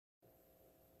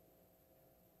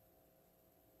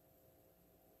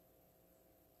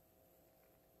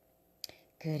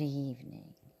Good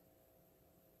evening.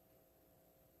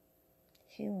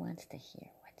 Who wants to hear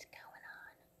what's going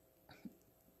on?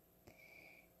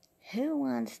 Who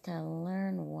wants to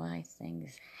learn why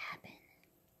things happen?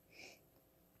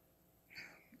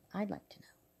 I'd like to know.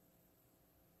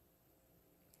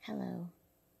 Hello.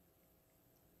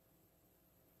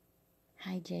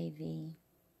 Hi, JV.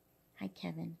 Hi,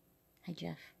 Kevin. Hi,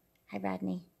 Jeff. Hi,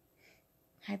 Rodney.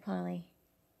 Hi, Polly.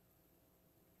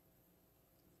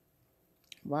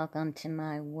 Welcome to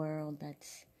my world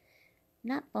that's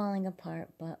not falling apart,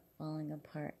 but falling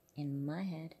apart in my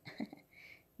head.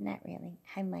 Not really.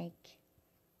 Hi, Mike.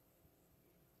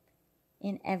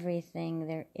 In everything,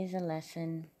 there is a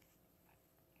lesson,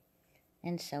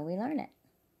 and so we learn it.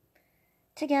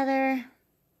 Together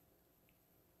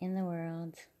in the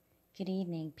world. Good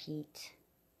evening, Pete.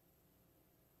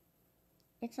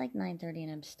 It's like 9:30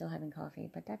 and I'm still having coffee,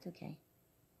 but that's okay.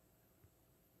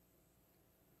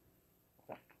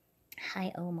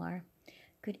 Hi, Omar.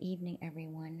 Good evening,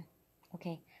 everyone.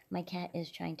 Okay, my cat is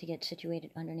trying to get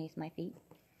situated underneath my feet.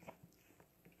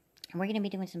 And we're going to be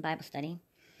doing some Bible study.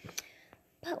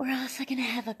 But we're also going to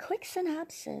have a quick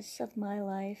synopsis of my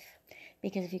life.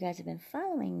 Because if you guys have been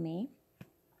following me,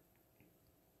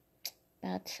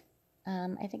 about,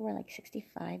 I think we're like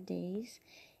 65 days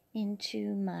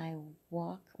into my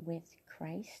walk with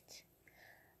Christ.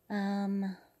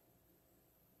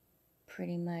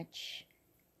 Pretty much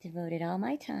devoted all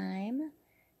my time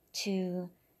to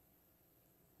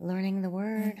learning the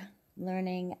Word,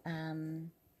 learning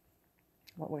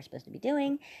what we're supposed to be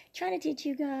doing, trying to teach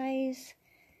you guys,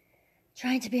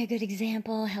 trying to be a good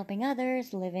example, helping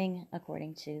others, living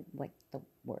according to what the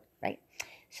Word, right?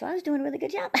 So I was doing a really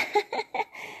good job.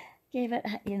 Gave it,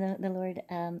 the Lord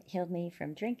healed me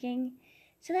from drinking,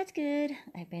 so that's good.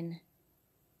 I've been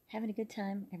having a good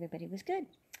time. Everybody was good.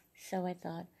 So I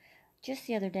thought, just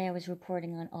the other day I was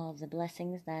reporting on all of the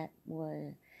blessings that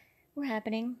were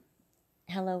happening.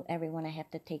 Hello, everyone. I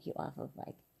have to take you off of,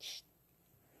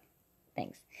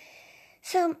 things.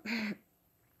 So,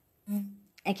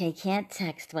 okay, can't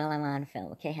text while I'm on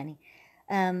film. Okay, honey.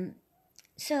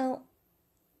 So,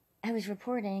 I was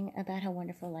reporting about how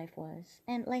wonderful life was.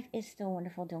 And life is still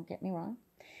wonderful, don't get me wrong.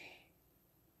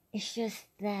 It's just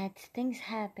that things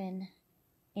happen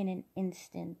in an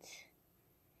instant.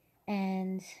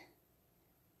 And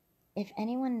if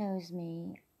anyone knows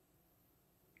me,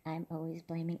 I'm always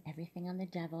blaming everything on the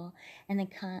devil and the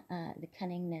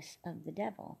cunningness of the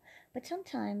devil. But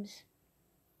sometimes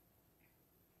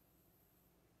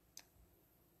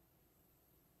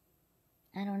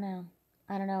I don't know.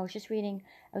 I was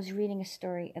reading a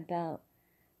story about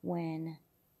when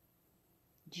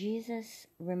Jesus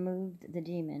removed the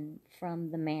demon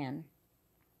from the man.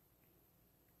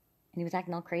 And he was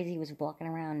acting all crazy. He was walking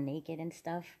around naked and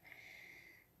stuff.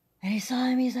 And he saw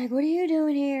him. He's like, "What are you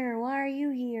doing here? Why are you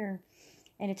here?"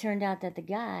 And it turned out that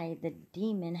the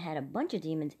demon, had a bunch of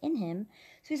demons in him.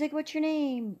 So he's like, "What's your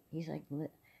name?"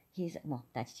 Well,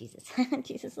 that's Jesus.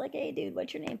 Jesus is like, "Hey, dude,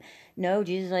 what's your name?" No,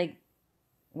 Jesus is like,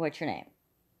 "What's your name?"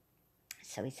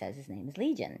 So he says his name is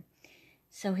Legion.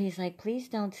 So he's like, "Please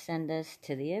don't send us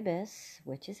to the abyss,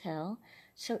 which is hell."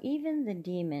 So even the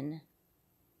demon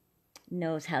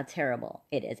knows how terrible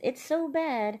it is. It's so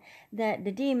bad that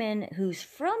the demon who's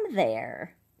from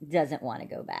there doesn't want to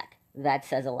go back. That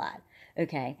says a lot.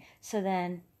 Okay, so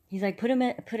then he's like, put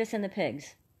us in the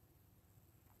pigs.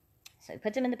 So he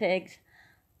puts them in the pigs.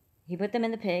 He put them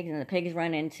in the pigs, and the pigs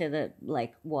run into the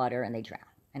water, and they drown,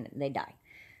 and they die.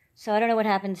 So I don't know what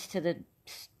happens to the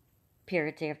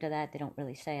spirits after that. They don't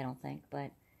really say, I don't think.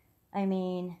 But, I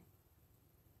mean,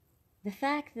 the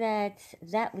fact that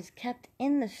that was kept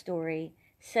in the story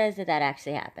says that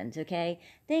actually happens, okay?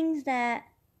 Things that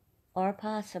are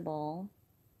possible,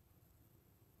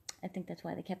 I think that's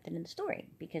why they kept it in the story,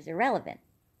 because they're relevant.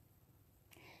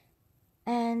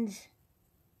 And,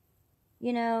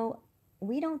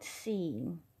 we don't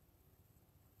see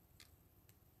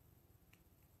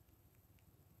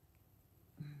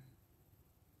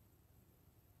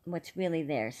what's really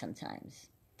there sometimes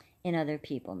in other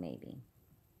people, maybe.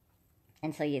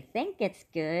 And so you think it's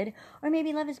good, or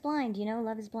maybe love is blind,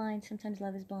 love is blind. Sometimes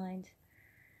love is blind.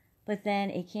 But then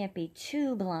it can't be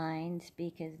too blind,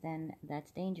 because then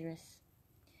that's dangerous.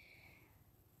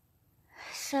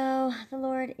 So the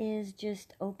Lord is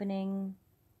just opening.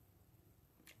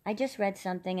 I just read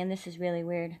something, and this is really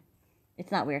weird.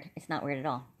 It's not weird. It's not weird at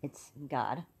all. It's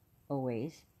God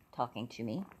always talking to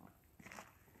me.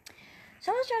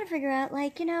 So I was trying to figure out, my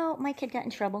kid got in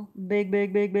trouble. Big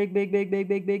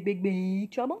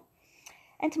trouble.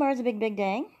 And tomorrow's a big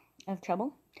day of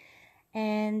trouble.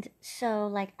 And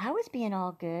so, I was being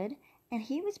all good. And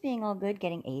he was being all good,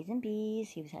 getting A's and B's.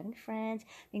 He was having friends,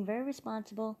 being very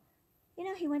responsible. You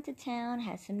know, he went to town,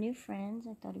 had some new friends.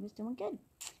 I thought he was doing good.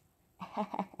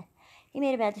 He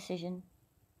made a bad decision.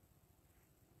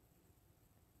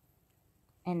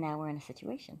 And now we're in a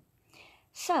situation.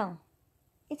 So,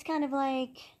 it's kind of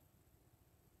like,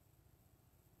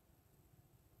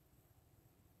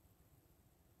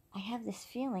 I have this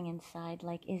feeling inside,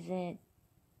 like,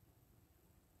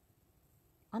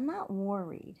 I'm not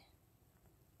worried.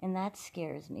 And that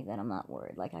scares me that I'm not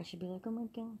worried. Like, I should be like, oh my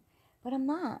God. But I'm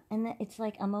not. And it's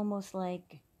like, I'm almost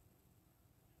like,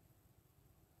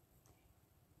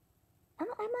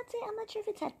 I'm not sure if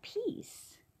it's at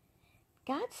peace.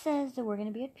 God says that we're going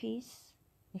to be at peace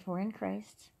if we're in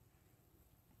Christ.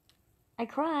 I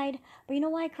cried, but you know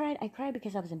why I cried? I cried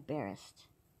because I was embarrassed.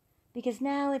 Because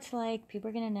now it's like, people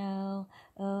are going to know,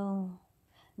 oh,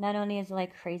 not only is it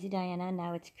like Crazy Diana,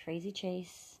 now it's Crazy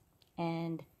Chase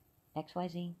and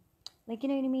XYZ. Like, you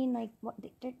know what I mean? Like,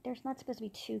 there's not supposed to be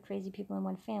two crazy people in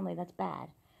one family. That's bad.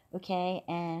 Okay?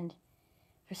 And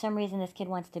for some reason, this kid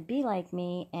wants to be like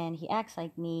me, and he acts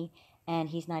like me, and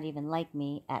he's not even like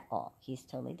me at all. He's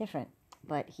totally different.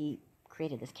 But he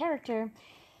created this character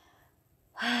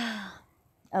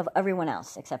of everyone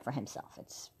else except for himself.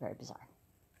 It's very bizarre.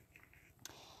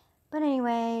 But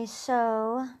anyway,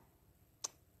 so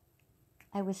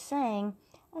I was saying,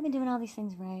 I've been doing all these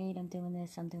things right. I'm doing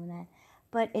this, I'm doing that.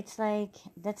 But it's like,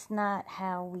 that's not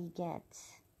how we get.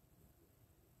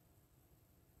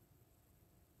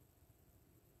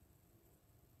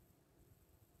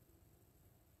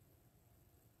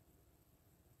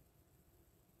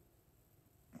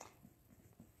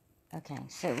 Okay,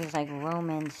 so it was like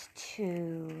Romans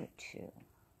 2:2.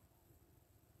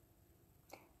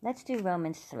 Let's do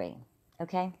Romans 3,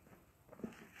 okay?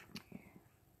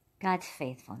 God's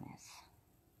faithfulness.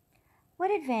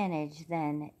 What advantage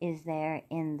then is there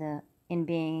in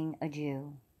being a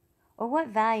Jew? Or what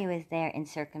value is there in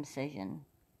circumcision?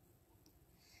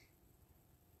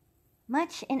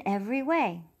 Much in every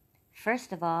way.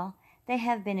 First of all, they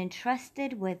have been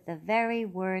entrusted with the very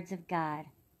words of God.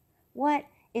 What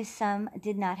if some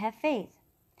did not have faith?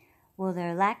 Will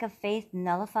their lack of faith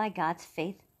nullify God's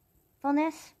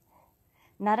faithfulness?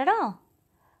 Not at all.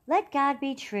 Let God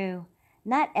be true,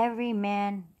 not every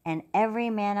man and every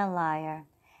man a liar,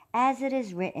 as it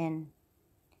is written,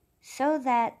 so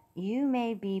that you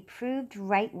may be proved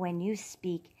right when you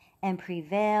speak and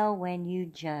prevail when you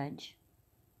judge.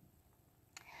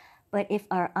 But if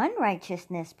our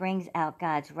unrighteousness brings out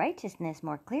God's righteousness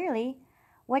more clearly,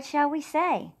 what shall we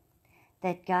say?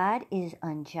 That God is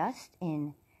unjust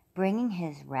in bringing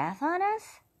his wrath on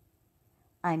us?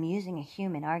 I'm using a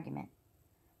human argument.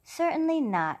 Certainly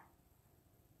not.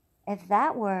 If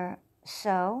that were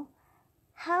so,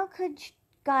 how could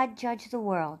God judge the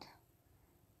world?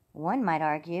 One might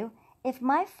argue, if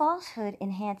my falsehood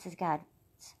enhances God's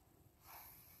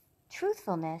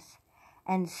truthfulness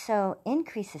and so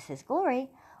increases his glory,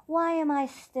 why am I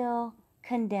still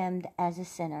condemned as a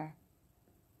sinner?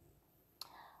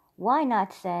 Why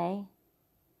not say,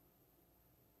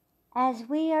 as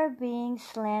we are being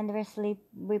slanderously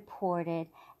reported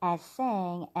as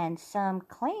saying, and some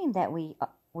claim that we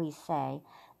say,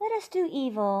 let us do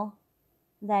evil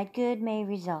that good may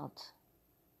result.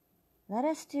 Let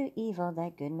us do evil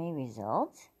that good may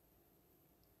result.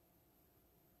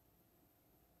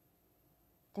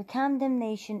 The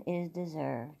condemnation is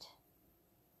deserved.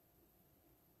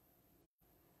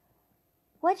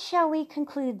 What shall we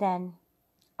conclude then?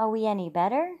 Are we any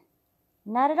better?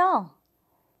 Not at all.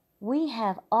 We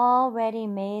have already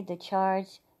made the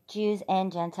charge Jews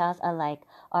and Gentiles alike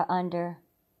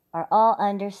are all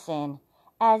under sin,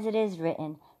 as it is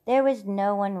written, there is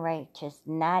no one righteous,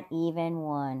 not even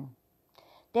one.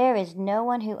 There is no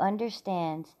one who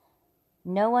understands,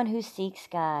 no one who seeks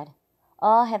God.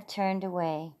 All have turned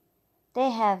away.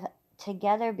 They have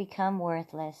together become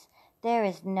worthless. There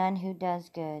is none who does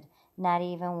good, not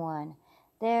even one.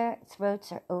 Their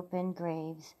throats are open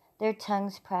graves. Their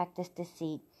tongues practice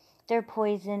deceit. Their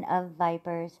poison of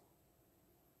vipers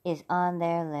is on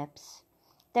their lips.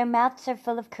 Their mouths are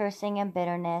full of cursing and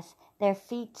bitterness. Their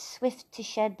feet swift to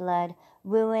shed blood.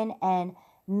 Ruin and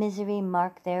misery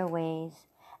mark their ways.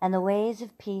 And the ways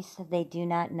of peace they do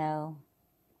not know.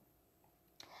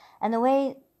 And the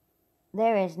way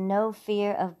there is no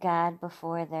fear of God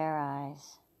before their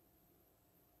eyes.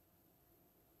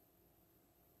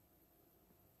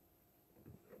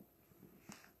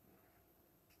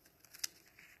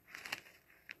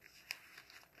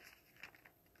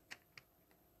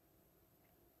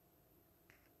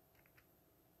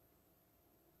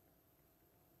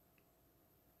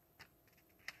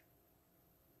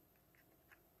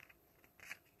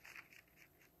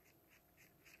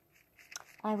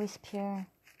 I was pure,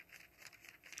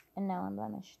 and now I'm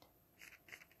blemished.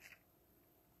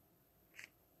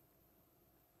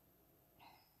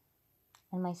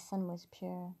 And my son was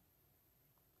pure,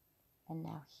 and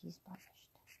now he's blemished.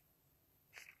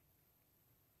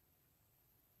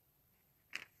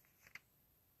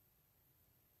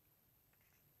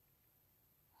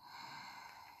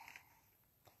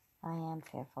 I am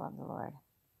fearful of the Lord.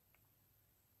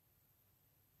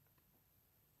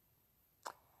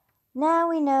 Now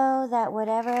we know that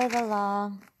whatever the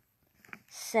law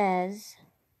says,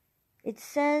 it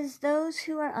says those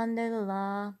who are under the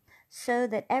law, so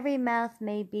that every mouth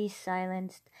may be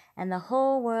silenced and the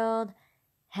whole world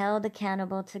held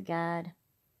accountable to God.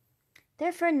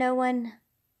 Therefore no one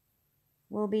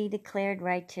will be declared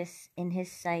righteous in his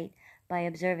sight by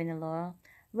observing the law.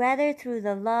 Rather, through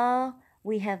the law,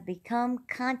 we have become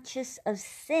conscious of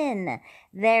sin.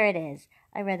 There it is.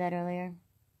 I read that earlier.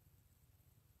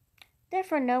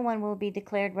 Therefore, no one will be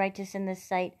declared righteous in this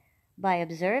sight by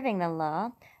observing the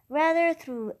law. Rather,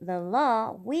 through the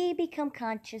law, we become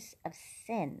conscious of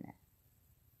sin.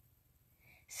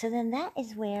 So then that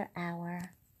is where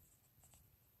our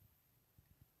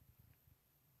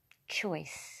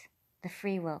choice, the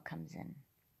free will, comes in.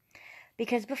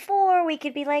 Because before we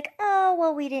could be like, oh,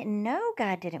 well, we didn't know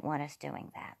God didn't want us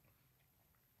doing that.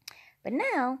 But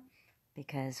now,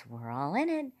 because we're all in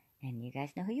it, and you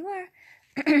guys know who you are,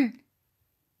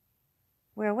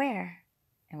 we're aware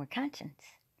and we're conscious.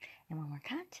 And when we're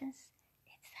conscious,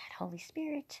 it's that Holy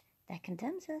Spirit that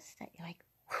condemns us that you're like,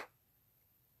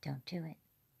 don't do it.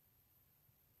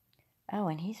 Oh,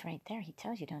 and he's right there. He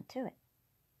tells you don't do it.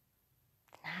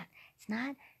 It's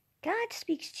not. God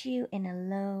speaks to you in a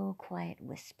low, quiet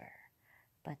whisper,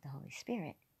 but the Holy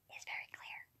Spirit is very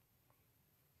clear.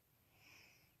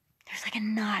 There's like a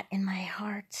knot in my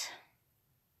heart.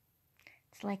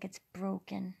 It's like it's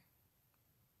broken.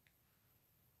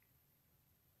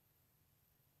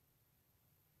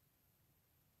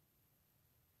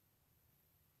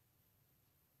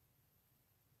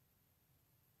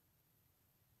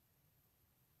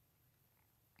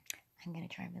 I'm going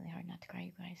to try really hard not to cry,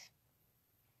 you guys.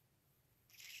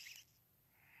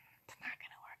 It's not going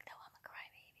to work, though. I'm a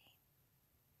crybaby.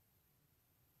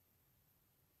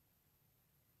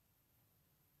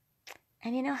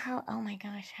 And you know how, oh my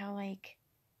gosh, how like,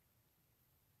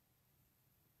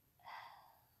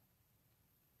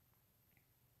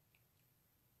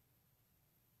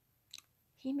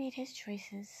 he made his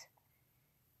choices.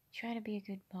 Try to be a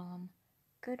good mom,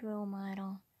 good role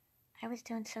model. I was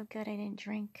doing so good I didn't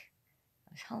drink.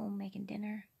 I was home making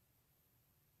dinner.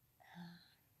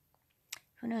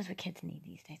 Who knows what kids need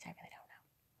these days? I really don't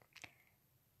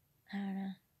know. I don't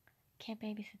know. Can't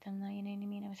babysit them though, you know what I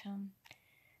mean? I was home.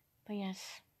 But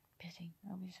yes, busy.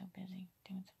 Always so busy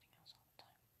doing something else all the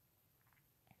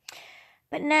time.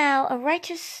 But now a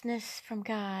righteousness from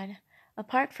God,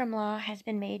 apart from law, has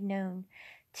been made known,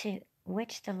 to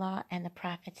which the law and the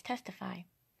prophets testify.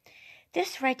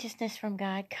 This righteousness from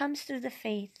God comes through the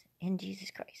faith in Jesus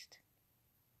Christ.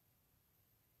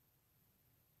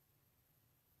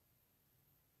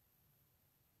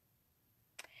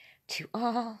 To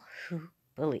all who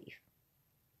believe.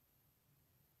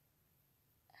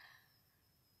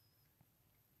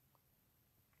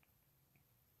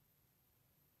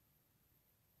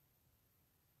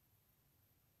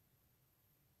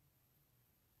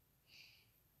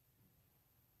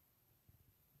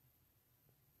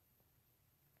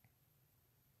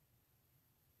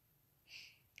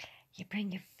 You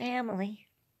bring your family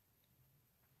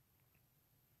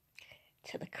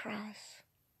to the cross.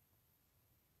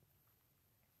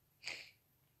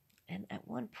 And at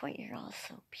one point, you're all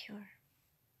so pure.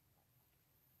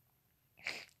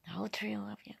 The whole trio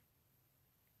of you.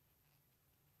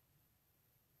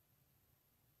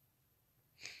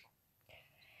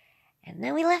 And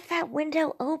then we left that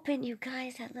window open, you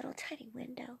guys, that little tiny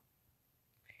window.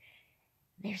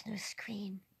 There's no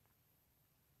screen.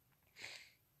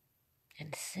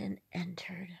 And sin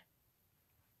entered.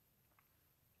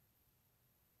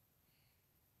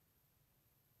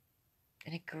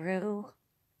 And it grew.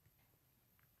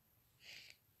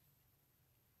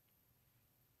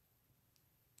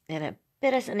 And it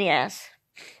bit us in the ass.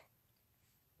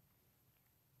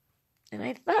 And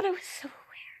I thought it was so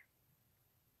aware.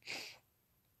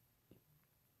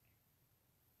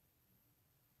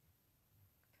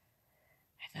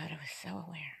 I thought I was so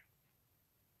aware.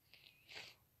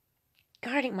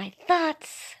 Guarding my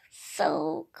thoughts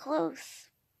so close.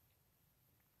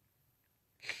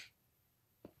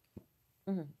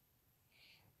 You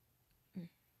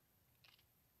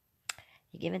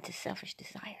give in to selfish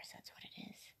desires, that's what it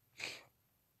is.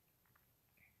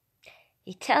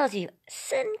 He tells you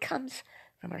sin comes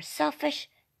from our selfish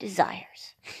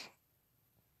desires.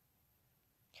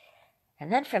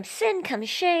 And then from sin comes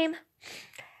shame.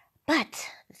 But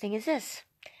the thing is this,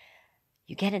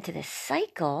 you get into this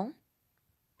cycle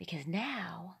because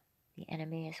now the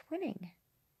enemy is winning.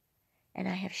 And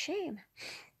I have shame.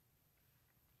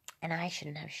 And I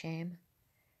shouldn't have shame.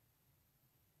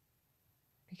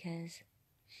 Because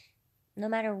no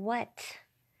matter what,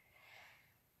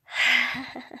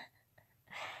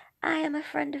 I am a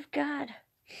friend of God.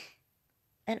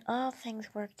 And all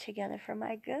things work together for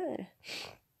my good.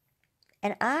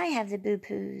 And I have the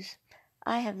boo-poos.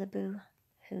 I have the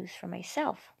boo-hoos for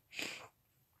myself.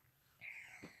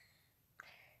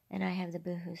 And I have the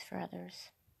boo-hoos for others.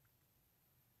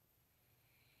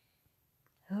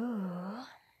 Ooh.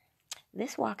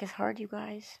 This walk is hard, you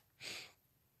guys.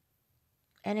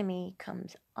 Enemy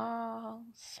comes all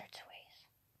sorts of ways.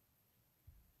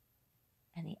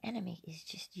 And the enemy is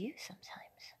just you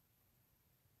sometimes.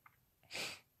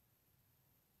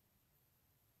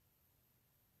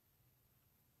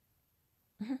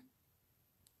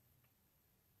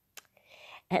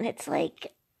 And it's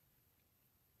like,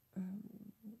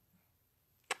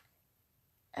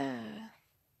 I'm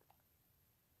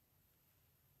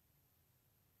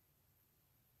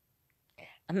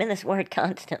in this word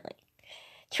constantly,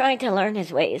 trying to learn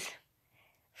his ways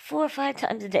 4 or 5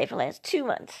 times a day for the last 2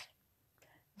 months.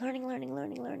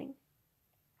 Learning.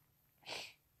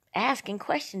 Asking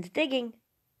questions, digging,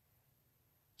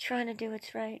 trying to do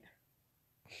what's right.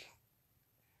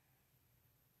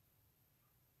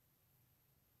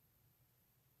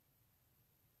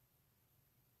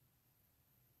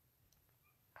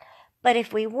 But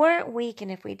if we weren't weak and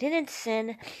if we didn't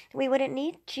sin, we wouldn't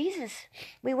need Jesus.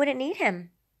 We wouldn't need him.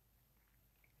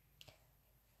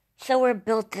 So we're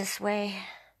built this way.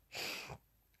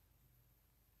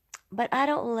 But I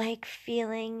don't like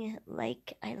feeling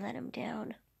like I let him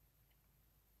down.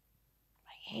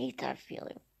 I hate that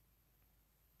feeling.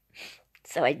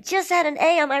 So I just had an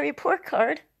A on my report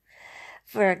card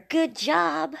for a good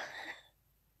job.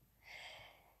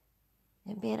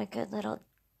 And being a good little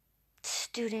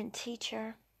student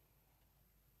teacher.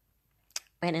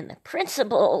 And in the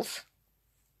principles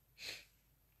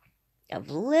of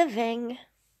living,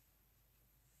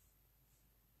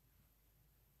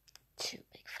 2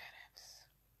 big fat F's.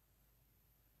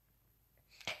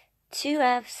 2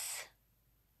 F's.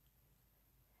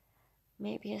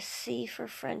 Maybe a C for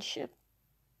friendship.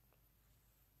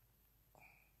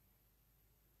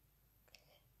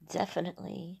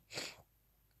 Definitely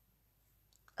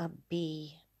a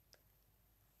B.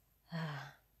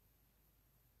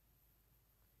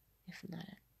 If not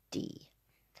a D.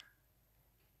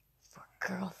 For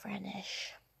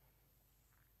girlfriendish.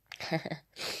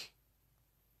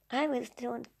 I was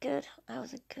doing good. I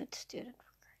was a good student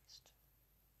for Christ.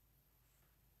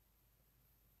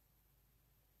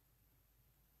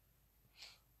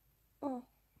 Oh.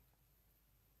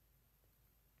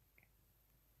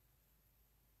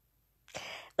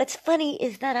 What's funny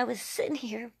is that I was sitting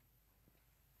here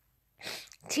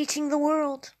teaching the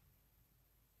world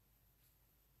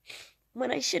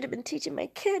when I should have been teaching my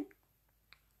kid,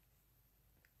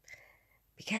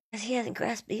 because he hasn't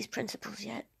grasped these principles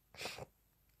yet.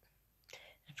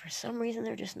 And for some reason,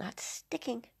 they're just not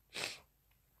sticking.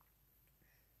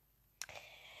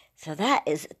 So that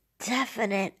is a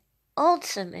definite,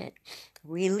 ultimate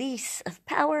release of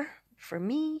power for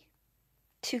me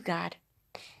to God.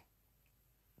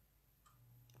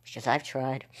 Because I've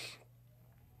tried.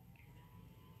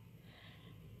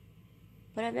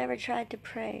 But I've never tried to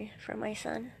pray for my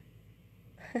son.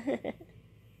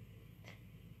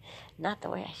 Not the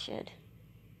way I should.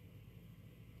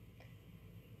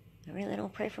 I really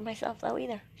don't pray for myself, though,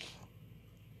 either.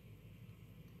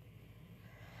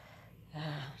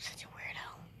 Such a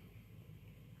weirdo.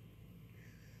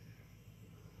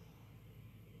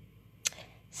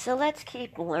 So let's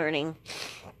keep learning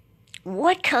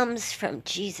what comes from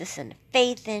Jesus and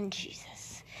faith in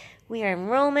Jesus. We are in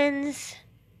Romans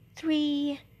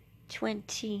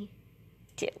 3:22.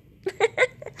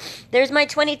 There's my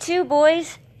 22,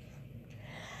 boys.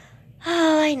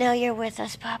 Oh, I know you're with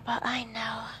us, Papa. I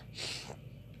know.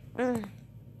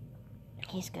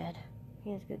 He's good.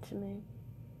 He is good to me.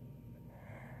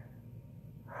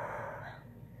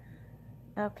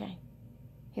 Okay.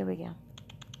 Here we go.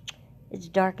 It's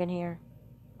dark in here.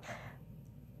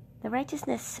 The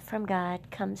righteousness from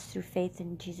God comes through faith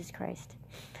in Jesus Christ.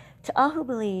 To all who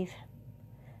believe,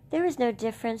 there is no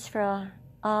difference, for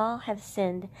all have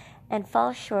sinned and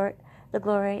fall short the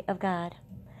glory of God,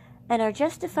 and are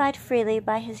justified freely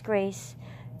by his grace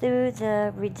through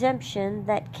the redemption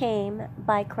that came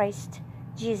by Christ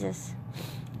Jesus.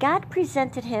 God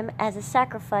presented him as a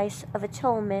sacrifice of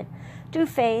atonement through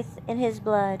faith in his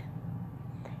blood.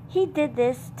 He did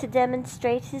this to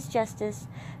demonstrate his justice,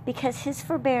 because his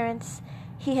forbearance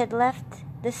he had left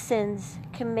the sins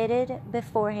committed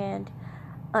beforehand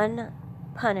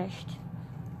unpunished.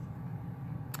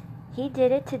 He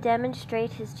did it to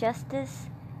demonstrate his justice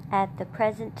at the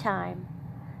present time,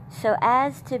 so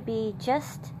as to be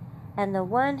just and the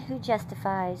one who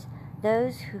justifies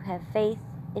those who have faith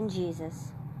in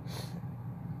Jesus.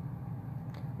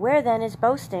 Where then is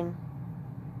boasting?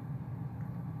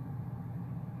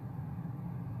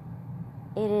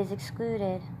 It is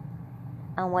excluded.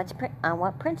 On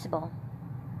what principle?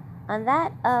 On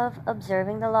that of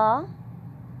observing the law?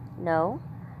 No,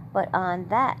 but on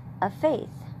that of faith.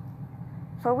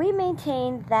 For we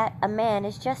maintain that a man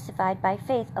is justified by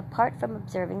faith apart from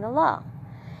observing the law.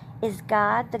 Is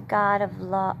God the God of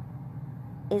law?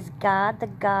 Is God the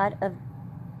God of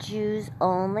Jews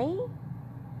only?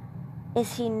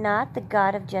 Is he not the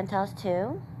God of Gentiles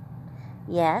too?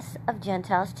 Yes, of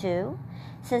Gentiles too,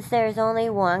 since there is only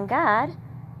one God,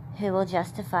 who will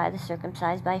justify the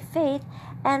circumcised by faith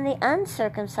and the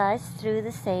uncircumcised through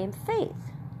the same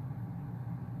faith.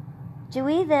 Do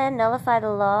we then nullify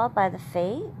the law by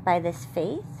this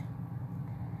faith?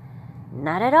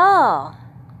 Not at all.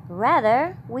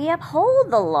 Rather, we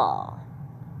uphold the law.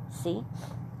 See?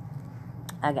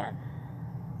 Again.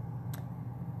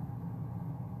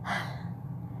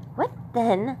 What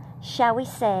then shall we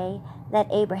say that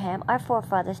Abraham, our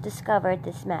forefathers, discovered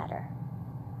in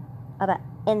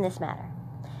this matter?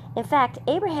 In fact,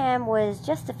 Abraham was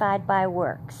justified by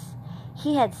works.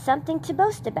 He had something to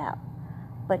boast about,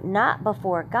 but not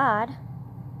before God.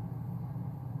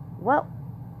 What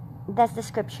does the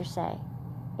scripture say?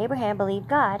 Abraham believed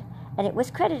God, and it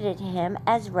was credited to him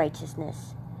as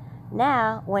righteousness.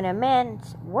 Now, when a man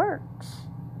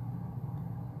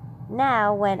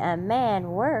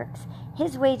works,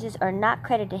 his wages are not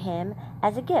credited to him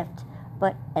as a gift,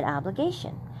 but an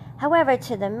obligation. However,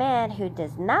 to the man who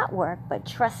does not work, but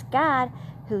trusts God,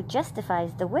 who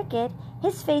justifies the wicked,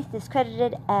 his faith is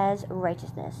credited as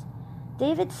righteousness.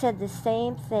 David said the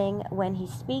same thing when he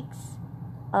speaks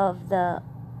of the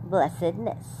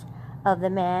blessedness of the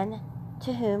man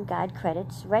to whom God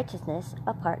credits righteousness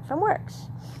apart from works.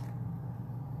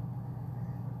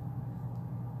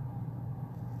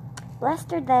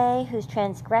 Blessed are they whose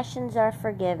transgressions are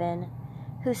forgiven,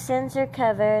 whose sins are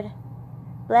covered.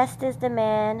 Blessed is the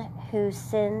man whose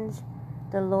sins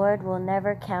the Lord will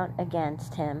never count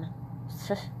against him.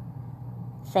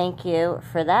 Thank you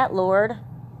for that, Lord.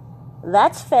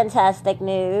 That's fantastic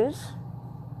news.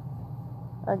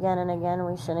 Again and again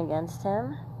we sin against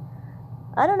him.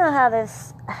 I don't know how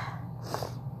this...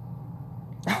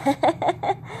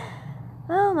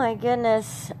 Oh my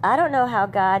goodness. I don't know how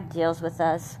God deals with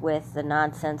us with the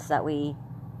nonsense that we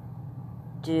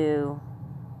do.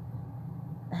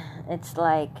 It's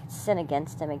like sin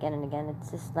against him again and again.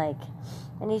 It's just like,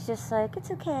 and he's just like, it's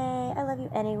okay, I love you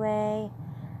anyway.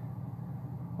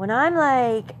 When I'm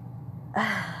like,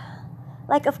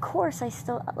 of course I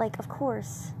still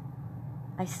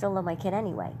love my kid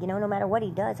anyway. You know, no matter what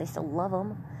he does, I still love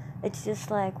him. It's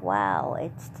just like, wow.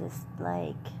 It's just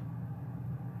like,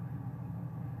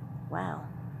 wow.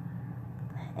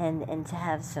 And to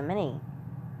have so many.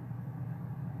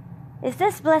 Is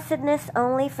this blessedness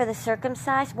only for the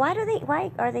circumcised? Why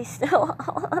are they still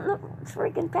on the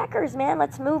freaking Packers, man?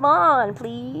 Let's move on,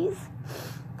 please.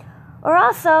 Or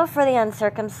also for the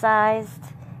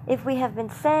uncircumcised, if we have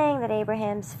been saying that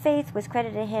Abraham's faith was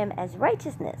credited to him as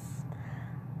righteousness,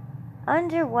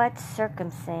 under what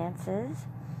circumstances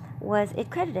was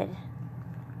it credited?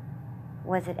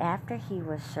 Was it after he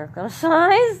was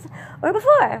circumcised or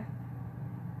before?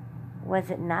 Was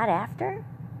it not after?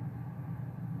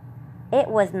 It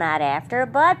was not after,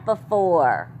 but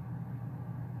before.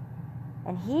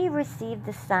 And he received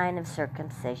the sign of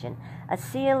circumcision, a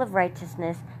seal of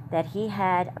righteousness that he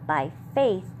had by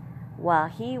faith while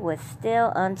he was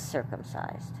still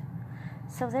uncircumcised.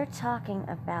 So they're talking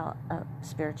about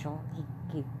spiritual.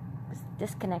 He was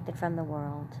disconnected from the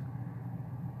world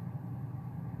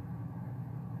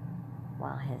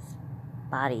while his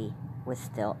body was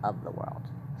still of the world.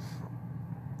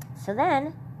 So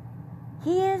then,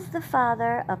 he is the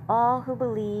father of all who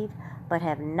believe but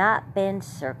have not been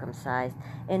circumcised,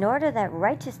 in order that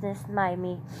righteousness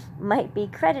might be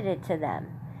credited to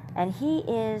them. And he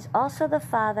is also the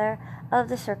father of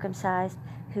the circumcised,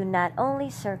 who not only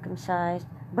circumcised,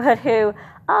 but who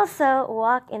also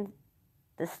walk in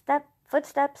the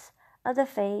footsteps of the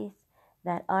faith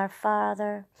that our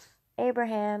father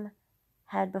Abraham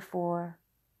had before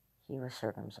he was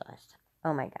circumcised.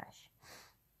 Oh my gosh.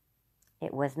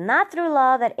 It was not through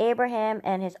law that Abraham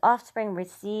and his offspring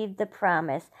received the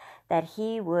promise that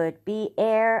he would be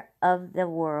heir of the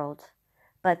world,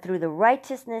 but through the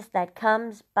righteousness that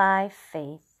comes by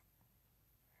faith.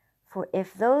 For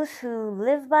if those who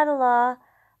live by the law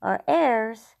are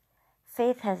heirs,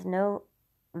 faith has no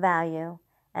value,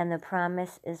 and the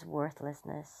promise is worthless.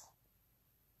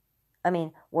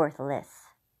 Worthless.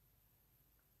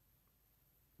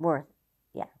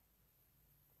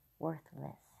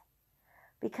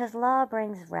 Because law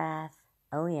brings wrath.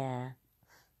 Oh yeah.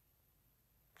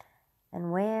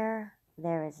 And where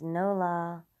there is no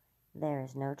law, there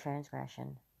is no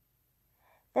transgression.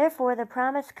 Therefore the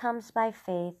promise comes by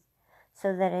faith,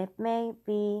 so that it may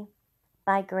be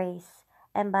by grace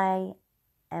and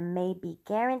may be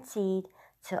guaranteed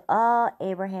to all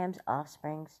Abraham's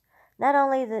offsprings, not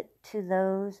only to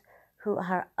those who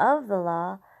are of the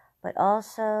law, but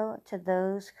also to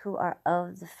those who are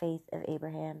of the faith of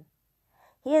Abraham.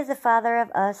 He is the father of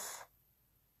us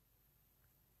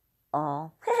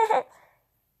all.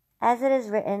 As it is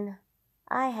written,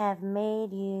 I have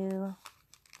made you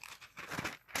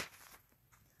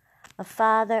a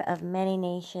father of many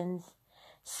nations.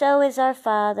 So is our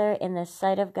Father in the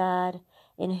sight of God,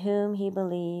 in whom he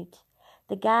believed,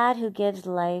 the God who gives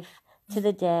life to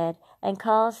the dead and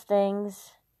calls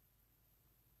things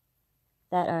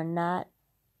that are not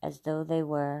as though they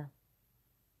were.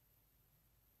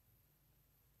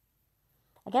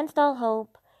 Against all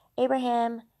hope,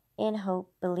 Abraham in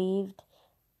hope believed,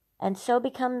 and so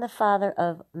became the father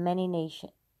of many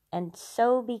nations.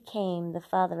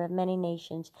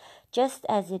 Just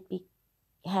as it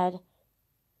had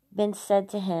been said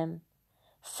to him,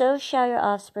 so shall your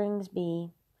offspring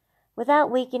be.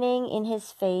 Without weakening in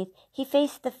his faith, he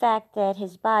faced the fact that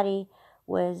his body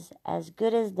was as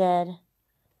good as dead,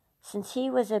 since he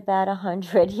was about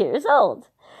 100 years old,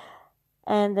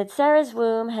 and that Sarah's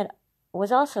womb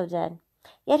was also dead.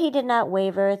 Yet he did not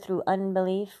waver through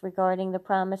unbelief regarding the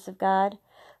promise of God,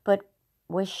 but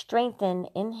was strengthened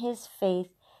in his faith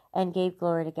and gave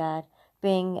glory to God,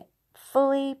 being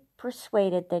fully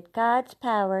persuaded that God's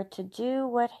power to do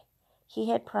what he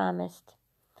had promised.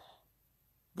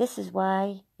 This is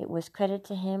why it was credited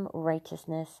to him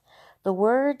righteousness. The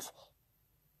words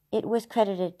it was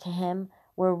credited to him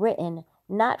were written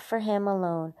not for him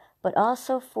alone, but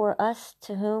also for us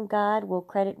to whom God will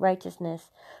credit righteousness,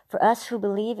 for us who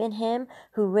believe in him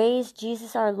who raised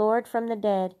Jesus our Lord from the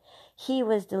dead. He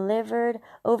was delivered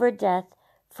over death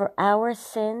for our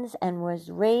sins and was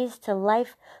raised to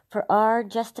life for our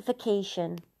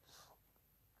justification.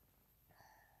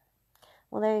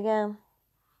 Well, there you go.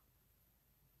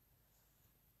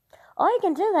 All you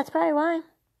can do, that's probably why.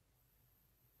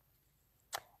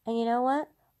 And you know what?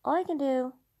 All you can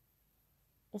do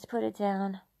is put it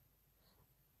down.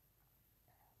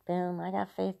 Boom, I got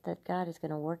faith that God is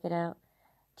going to work it out.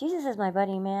 Jesus is my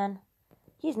buddy, man.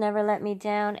 He's never let me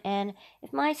down. And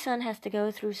if my son has to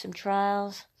go through some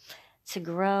trials to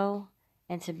grow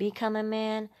and to become a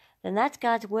man, then that's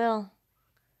God's will.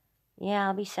 Yeah,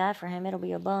 I'll be sad for him. It'll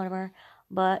be a bummer.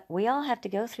 But we all have to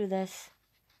go through this.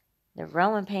 The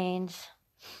growing pains.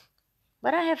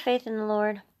 But I have faith in the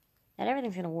Lord that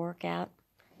everything's going to work out.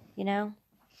 You know?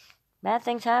 Bad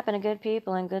things happen to good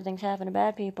people and good things happen to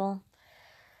bad people.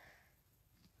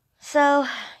 So,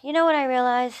 you know what I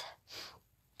realize?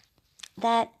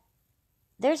 That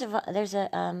there's a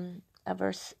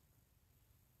verse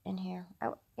in here.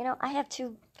 I have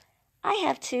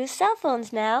two cell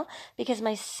phones now because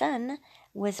my son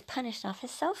was punished off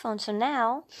his cell phone. So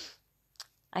now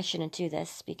I shouldn't do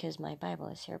this because my Bible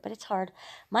is here, but it's hard.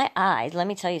 My eyes, let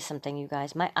me tell you something, you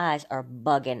guys. My eyes are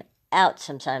bugging out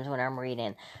sometimes when I'm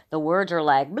reading. The words are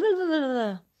like blah, blah, blah,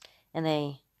 blah, and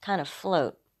they kind of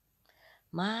float.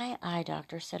 My eye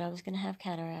doctor said I was going to have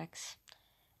cataracts,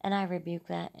 and I rebuke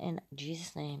that in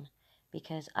Jesus' name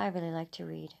because I really like to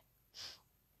read.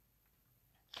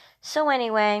 So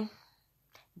anyway,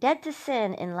 dead to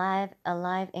sin and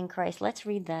alive in Christ. Let's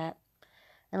read that,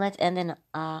 and let's end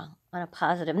on a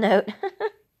positive note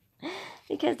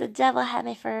because the devil had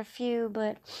me for a few,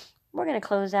 but we're going to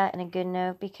close out in a good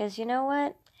note because you know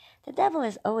what? The devil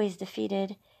is always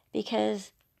defeated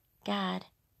because God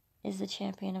is the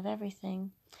champion of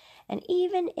everything. And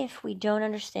even if we don't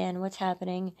understand what's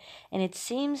happening and it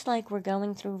seems like we're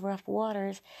going through rough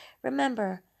waters,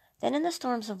 remember that in the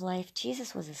storms of life,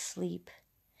 Jesus was asleep.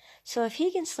 So if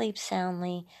he can sleep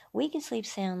soundly, we can sleep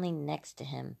soundly next to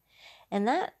him. And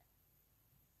that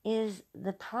is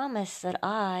the promise that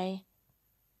I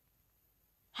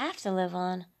have to live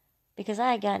on because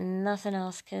I got nothing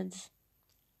else, kids.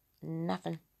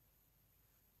 Nothing.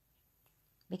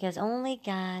 Because only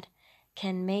God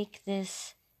can make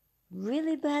this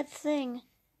really bad thing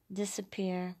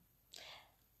disappear.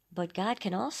 But God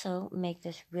can also make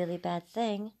this really bad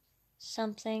thing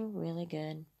something really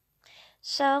good.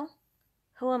 So,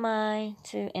 who am I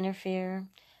to interfere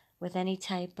with any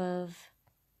type of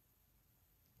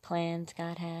plans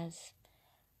God has?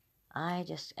 I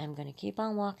just am going to keep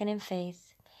on walking in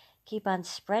faith, keep on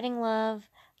spreading love,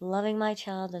 loving my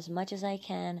child as much as I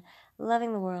can,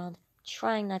 loving the world,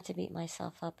 trying not to beat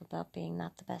myself up about being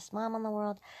not the best mom in the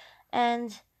world,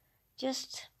 and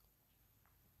just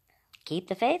keep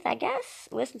the faith, I guess.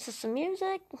 Listen to some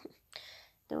music,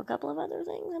 do a couple of other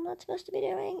things I'm not supposed to be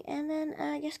doing, and then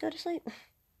I guess go to sleep.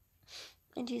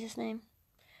 In Jesus' name,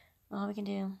 all we can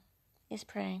do is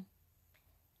pray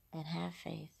and have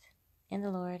faith in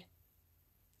the Lord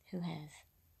who has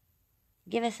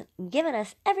given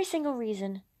us every single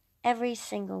reason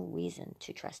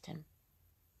to trust him.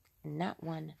 And not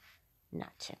one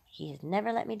not to. He has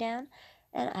never let me down,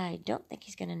 and I don't think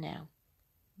he's going to now.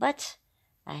 But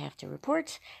I have to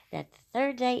report that the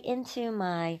third day into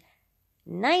my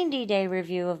 90-day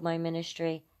review of my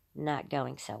ministry, not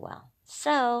going so well.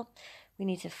 So we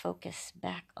need to focus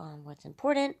back on what's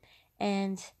important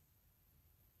and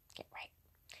get right.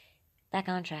 Back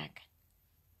on track.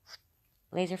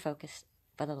 Laser focus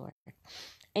for the Lord.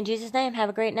 In Jesus' name, have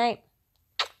a great night.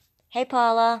 Hey,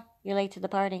 Paula, you're late to the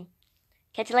party.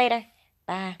 Catch you later.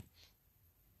 Bye.